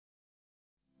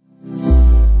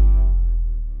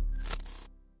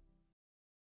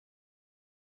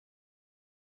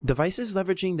Devices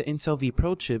leveraging the Intel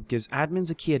vPro chip gives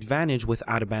admins a key advantage with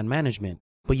out-of-band management,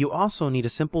 but you also need a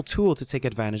simple tool to take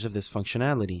advantage of this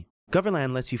functionality.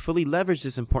 Goverlan lets you fully leverage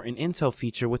this important Intel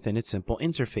feature within its simple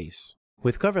interface.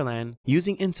 With Goverlan,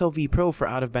 using Intel vPro for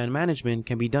out-of-band management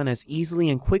can be done as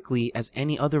easily and quickly as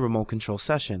any other remote control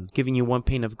session, giving you one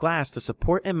pane of glass to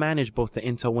support and manage both the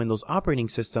Intel Windows operating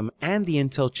system and the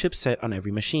Intel chipset on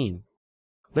every machine.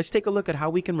 Let's take a look at how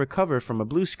we can recover from a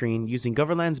blue screen using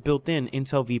Goverlan's built-in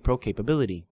Intel vPro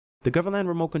capability. The Goverlan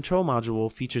remote control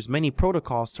module features many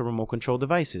protocols to remote control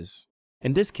devices.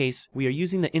 In this case, we are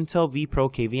using the Intel vPro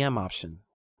KVM option.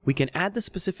 We can add the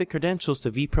specific credentials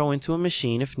to vPro into a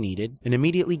machine if needed and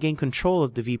immediately gain control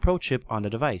of the vPro chip on the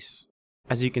device.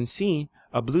 As you can see,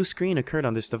 a blue screen occurred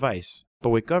on this device, but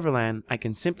with Goverlan, I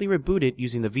can simply reboot it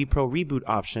using the vPro reboot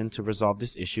option to resolve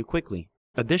this issue quickly.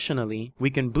 Additionally, we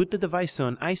can boot the device to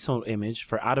an ISO image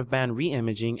for out-of-band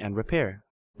re-imaging and repair.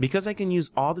 Because I can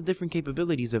use all the different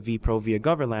capabilities of vPro via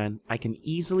Goverlan, I can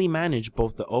easily manage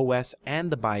both the OS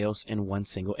and the BIOS in one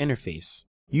single interface.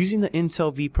 Using the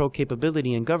Intel vPro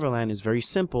capability in Goverlan is very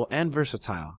simple and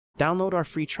versatile. Download our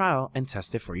free trial and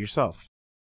test it for yourself.